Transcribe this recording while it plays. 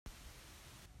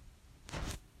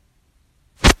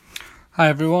Hi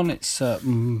everyone, it's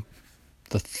the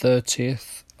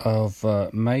 30th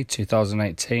of May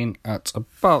 2018 at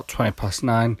about 20 past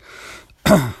 9.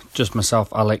 Just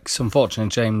myself, Alex. Unfortunately,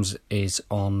 James is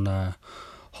on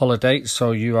holiday,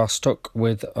 so you are stuck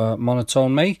with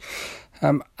Monotone me.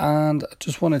 And I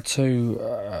just wanted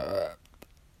to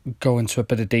go into a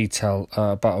bit of detail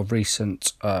about a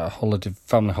recent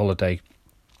family holiday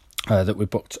that we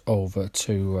booked over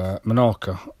to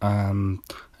Menorca.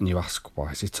 And you ask,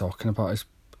 why is he talking about his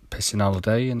pissing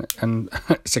holiday and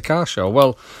it's a car show?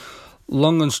 Well,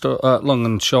 long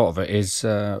and short of it is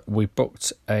we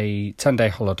booked a 10-day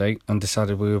holiday and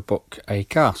decided we would book a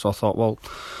car. So I thought, well,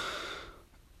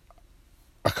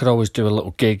 I could always do a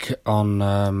little gig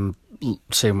on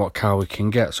seeing what car we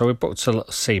can get. So we booked a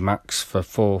little C-Max for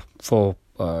four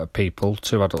people,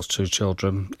 2 adults, 2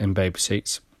 children in baby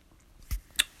seats.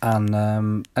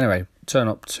 And anyway, turn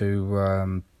up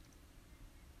to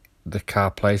the car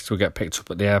place. We get picked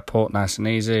up at the airport, nice and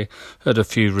easy. Heard a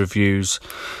few reviews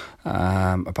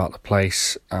about the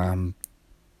place,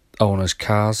 owners'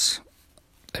 cars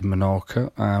in Menorca.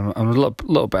 I'm a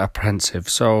little bit apprehensive.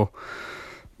 So,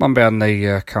 man behind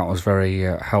the counter was very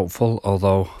helpful,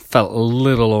 although felt a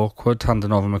little awkward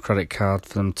handing over my credit card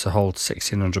for them to hold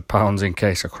 £1,600 in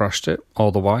case I crashed it,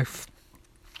 or the wife.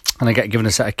 And I get given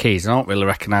a set of keys. I don't really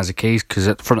recognise the keys because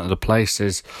at the front of the place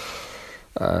is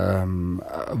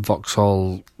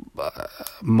Vauxhall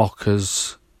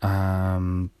Mockers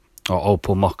or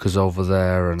Opel Mockers over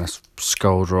there, and a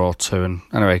Skoda or 2. And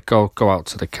anyway, go out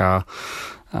to the car,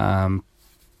 unclick,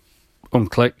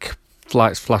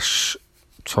 lights flash,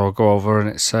 so I go over and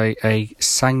it's a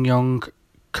SsangYong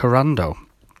Corando.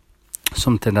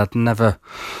 Something I'd never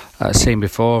seen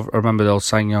before. I remember the old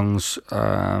SsangYongs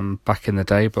back in the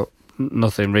day, but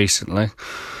nothing recently.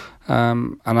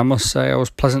 And I must say I was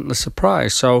pleasantly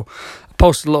surprised. So I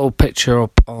posted a little picture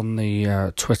up on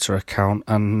the Twitter account,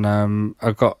 and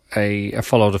I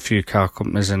followed a few car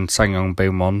companies, and SsangYong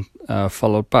being one,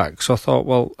 followed back. So I thought,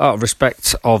 well, out of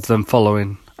respect of them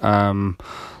following the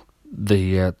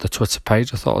Twitter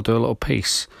page, I thought I'd do a little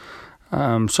piece.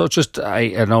 So just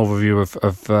an overview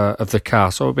of the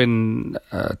car. So we've been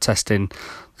testing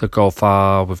the Golf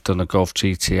R, we've done the Golf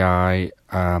GTI,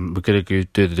 we're going to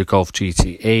do the Golf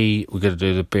GTE, we're going to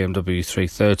do the BMW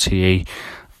 330e.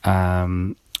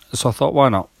 So I thought, why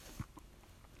not?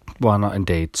 Why not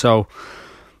indeed? So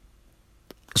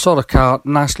sort of car,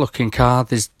 nice looking car.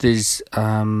 There's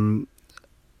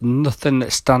nothing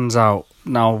that stands out.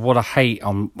 Now, what I hate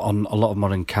on a lot of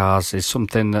modern cars is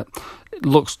something that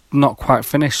looks not quite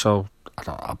finished. So I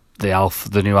don't know,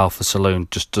 the new Alfa Saloon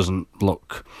just doesn't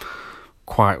look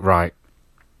quite right.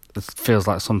 It feels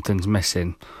like something's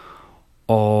missing,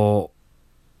 or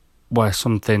where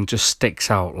something just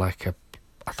sticks out like a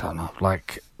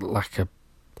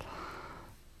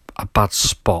bad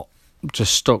spot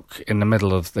just stuck in the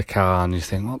middle of the car, and you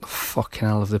think, what the fucking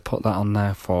hell have they put that on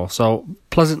there for? So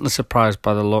pleasantly surprised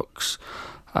by the looks,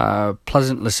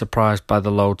 pleasantly surprised by the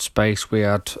load space. We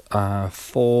had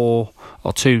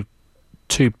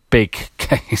two big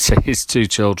cases, 2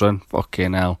 children.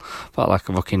 Fucking hell, felt like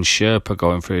a fucking Sherpa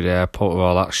going through the airport with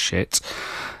all that shit.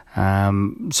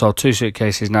 So 2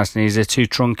 suitcases, nice and easy. 2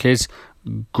 trunkies,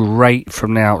 great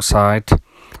from the outside.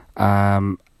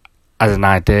 As an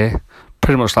idea,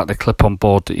 pretty much like the clip-on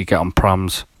board that you get on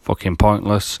prams. Fucking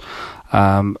pointless.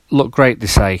 Look great, they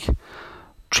say.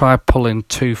 Try pulling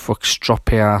 2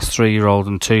 stroppy-ass 3-year-old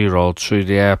and 2-year-old through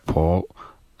the airport,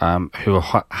 who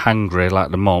are hangry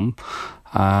like the mum,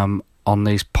 on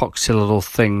these poxy little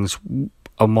things,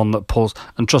 and one that pulls.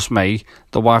 And trust me,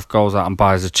 the wife goes out and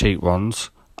buys the cheap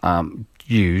ones,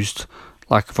 used,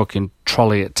 like a fucking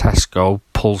trolley at Tesco,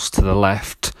 pulls to the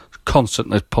left,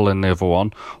 constantly pulling the other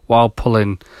one, while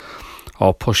pulling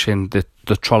or pushing the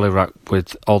trolley rack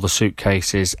with all the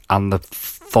suitcases and the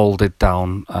folded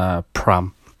down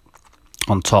pram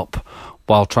on top,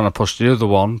 while trying to push the other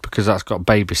one because that's got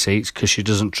baby seats, because she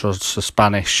doesn't trust the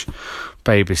Spanish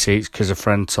baby seats because a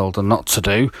friend told her not to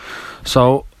do.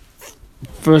 So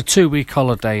for a 2-week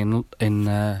holiday or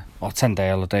 10-day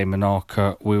holiday in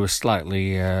Menorca, we were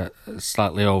slightly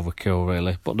overkill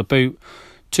really. But the boot,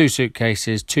 2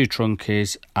 suitcases, 2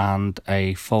 trunkies, and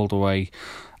a fold-away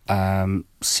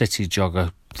city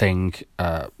jogger thing,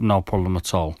 no problem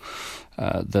at all.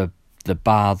 The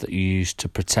bar that you use to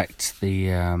protect the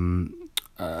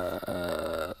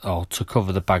or to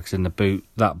cover the bags in the boot,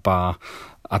 that bar,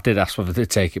 I did ask whether they'd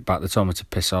take it back. They told me to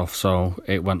piss off, so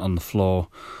it went on the floor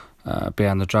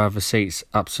behind the driver's seats.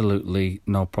 Absolutely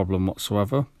no problem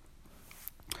whatsoever.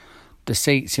 The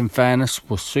seats, in fairness,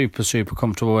 were super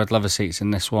comfortable. We had leather seats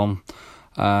in this one.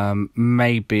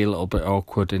 Maybe a little bit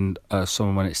awkward in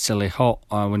summer when it's silly hot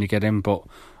when you get in, but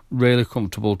really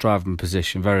comfortable driving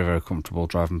position, very, very comfortable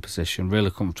driving position,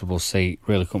 really comfortable seat,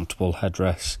 really comfortable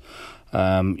headrest.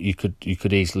 You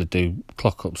could easily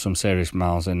clock up some serious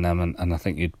miles in them, and I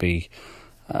think you'd be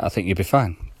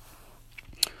fine.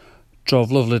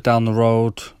 Drove lovely down the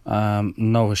road,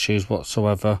 no issues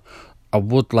whatsoever. I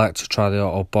would like to try the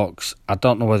auto box. I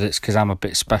don't know whether it's because I'm a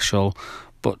bit special,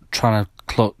 but trying to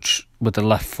clutch with the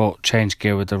left foot, change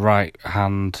gear with the right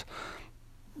hand,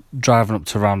 driving up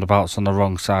to roundabouts on the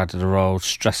wrong side of the road,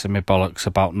 stressing me bollocks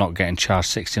about not getting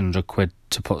charged £1,600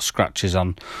 to put scratches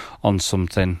on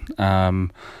something.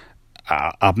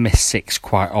 I've missed 6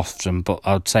 quite often, but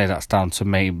I'd say that's down to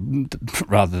me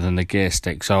rather than the gear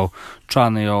stick. So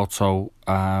trying the auto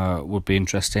would be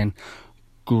interesting.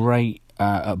 Great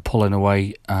at pulling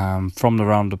away from the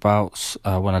roundabouts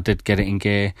when I did get it in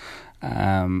gear,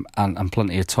 and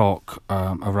plenty of torque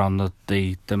around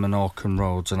the Menorcan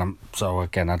roads. And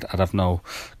I'd have no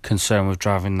concern with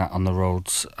driving that on the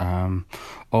roads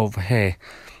over here.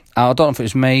 I don't know if it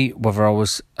was me, whether I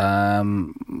was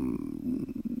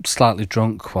slightly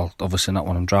drunk. Well, obviously not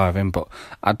when I'm driving, but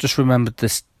I just remembered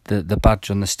the badge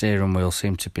on the steering wheel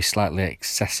seemed to be slightly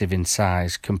excessive in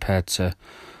size compared to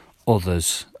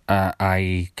others,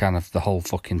 i.e. kind of the whole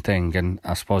fucking thing. And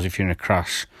I suppose if you're in a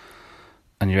crash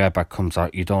and your airbag comes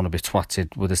out, you don't want to be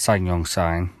twatted with a SsangYong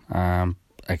sign.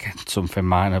 Again, something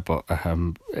minor, but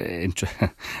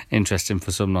interesting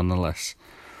for some nonetheless.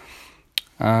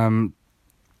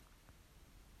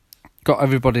 Got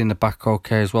everybody in the back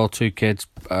okay as well. 2 kids,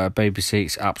 baby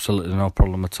seats, absolutely no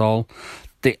problem at all.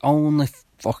 The only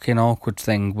fucking awkward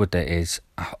thing with it is,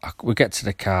 we get to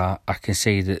the car, I can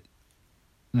see that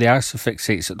the Isofix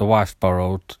seats that the wife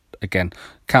borrowed, again,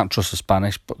 can't trust the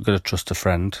Spanish, but gotta trust a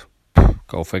friend.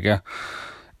 Go figure.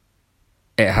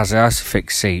 It has an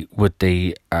Isofix seat with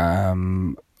the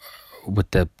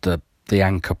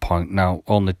anchor point. Now,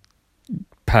 only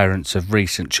parents of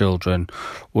recent children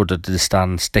would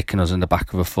understand sticking us in the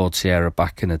back of a Ford Sierra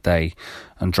back in the day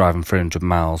and driving 300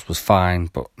 miles was fine,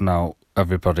 but now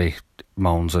everybody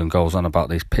moans and goes on about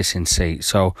these pissing seats.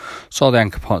 So saw the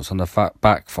anchor points on the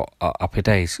back for happy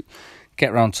days.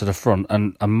 Get round to the front,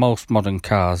 and most modern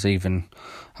cars, even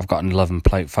I've got an 11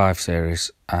 plate 5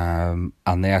 series, and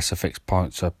the Isofix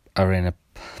points are in a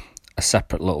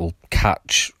separate little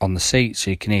catch on the seat,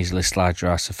 so you can easily slide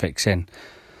your Isofix in.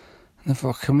 And the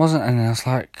fucking wasn't, and I was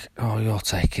like, oh, you're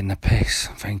taking the piss.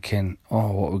 I'm thinking,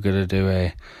 oh, what we're going to do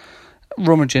here?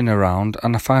 Rummaging around,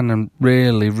 and I find them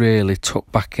really, really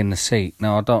tucked back in the seat.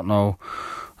 Now, I don't know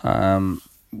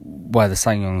where the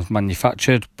SsangYong's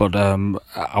manufactured, but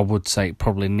I would say it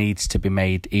probably needs to be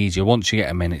made easier. Once you get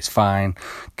them in, it's fine,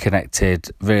 connected,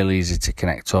 really easy to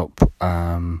connect up.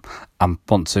 And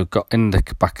once they've got in the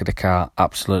back of the car,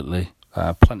 absolutely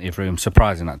plenty of room.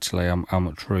 Surprising, actually, how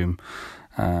much room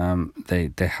they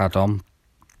had on.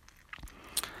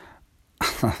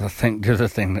 I think the other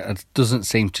thing that doesn't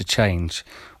seem to change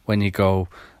when you go,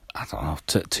 I don't know,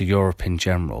 to Europe in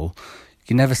general,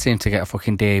 you never seem to get a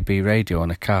fucking DAB radio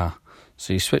in a car.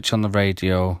 So you switch on the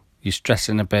radio, you're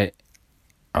stressing a bit,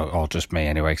 or just me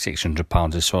anyway,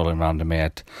 £600 is swirling around in my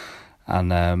head,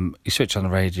 and you switch on the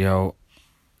radio,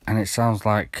 and it sounds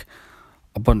like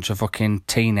a bunch of fucking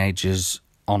teenagers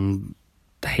on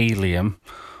helium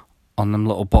on them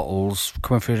little bottles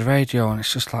coming through the radio, and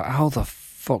it's just like, how the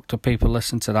fuck do people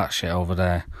listen to that shit over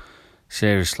there?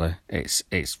 Seriously, it's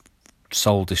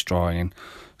soul destroying.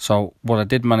 So what I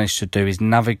did manage to do is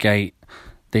navigate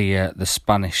the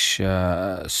Spanish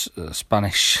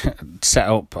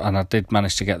setup, and I did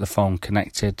manage to get the phone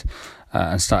connected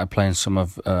and started playing some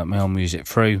of my own music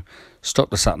through.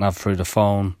 Stuck the sat nav through the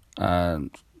phone,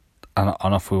 and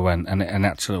off we went, and it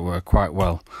actually worked quite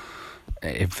well,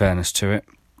 in fairness to it.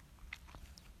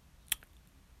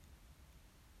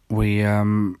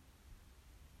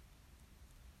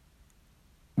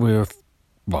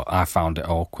 I found it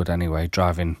awkward anyway,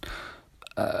 driving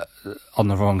on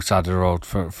the wrong side of the road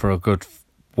for a good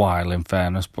while, in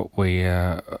fairness, but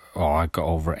I got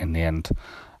over it in the end.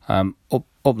 Up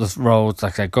the roads,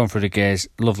 like I said, going through the gears,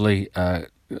 lovely and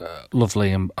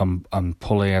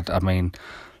pulley. I mean,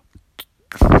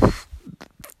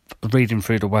 reading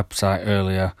through the website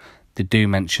earlier, they do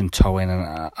mention towing,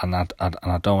 and I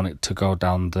don't want it to go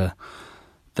down the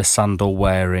sandal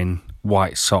wearing,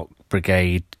 white sock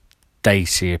brigade,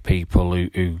 Dacia people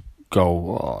who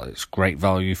go, oh, it's great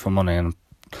value for money. And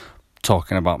I'm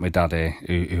talking about my dad here,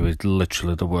 who is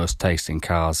literally the worst taste in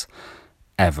cars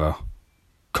ever.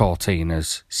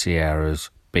 Cortinas,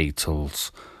 Sierras,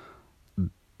 Beetles,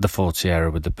 the Ford Sierra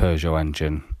with the Peugeot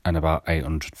engine, and about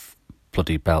 800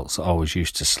 bloody belts always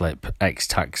used to slip.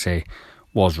 Ex-taxi,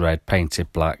 was red,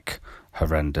 painted black,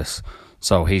 horrendous.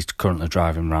 So he's currently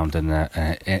driving around in a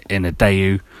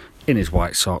Daewoo, in his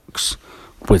white socks,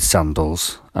 with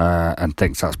sandals, and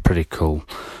thinks that's pretty cool.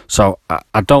 So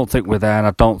I don't think we're there, and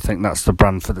I don't think that's the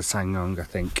brand for the SsangYong. I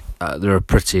think they're a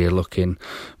prettier looking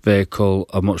vehicle,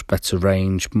 a much better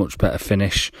range, much better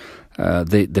finish.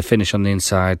 The finish on the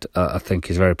inside, I think,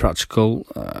 is very practical,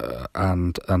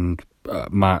 and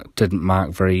didn't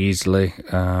mark very easily.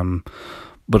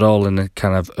 But all in a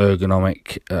kind of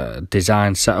ergonomic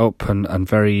design setup, and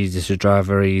very easy to drive,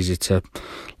 very easy to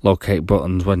locate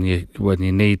buttons when you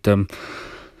need them.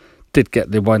 Did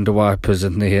get the window wipers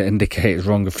and the indicators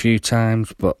wrong a few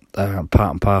times, but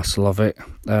part and parcel of it.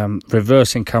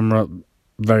 Reversing camera,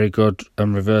 very good,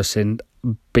 and reversing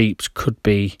beeps could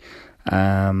be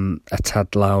a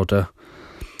tad louder.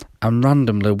 And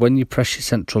randomly, when you press your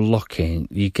central locking,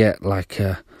 you get like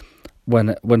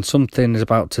when something is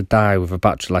about to die with a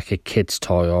battery, like a kid's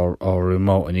toy or a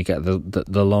remote, and you get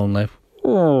the lonely,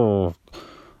 oh,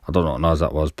 I don't know what noise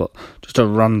that was, but just a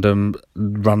random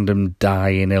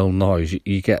dying ill noise.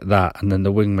 You get that, and then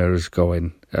the wing mirrors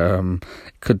going.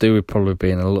 Could do with probably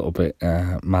being a little bit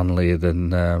manlier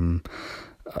than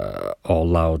or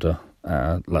louder.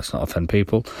 Let's not offend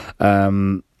people.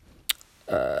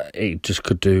 It just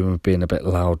could do with being a bit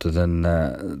louder than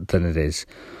it is.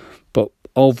 But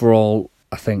overall,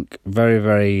 I think very,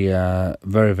 very,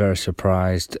 very, very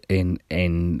surprised in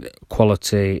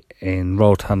quality, in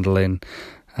road handling.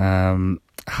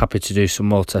 Happy to do some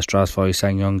more test drives for you,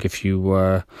 SsangYong, if you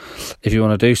want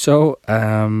to do so.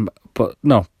 But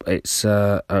no, it's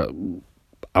I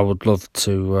would love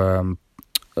to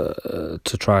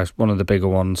try one of the bigger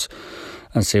ones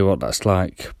and see what that's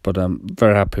like. But I'm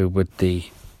very happy with the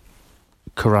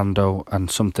Corando, and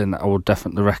something that I would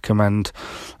definitely recommend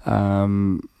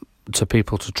to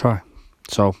people to try.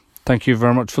 So thank you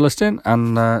very much for listening,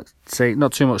 and see,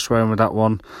 not too much swearing with that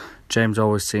one. James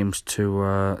always seems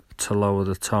to lower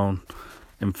the tone,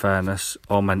 in fairness,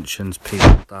 or mentions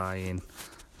people dying,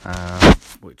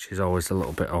 which is always a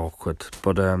little bit awkward.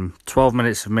 But 12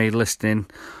 minutes of me listening,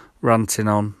 ranting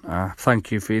on.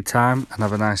 Thank you for your time, and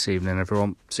have a nice evening,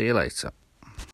 everyone. See you later.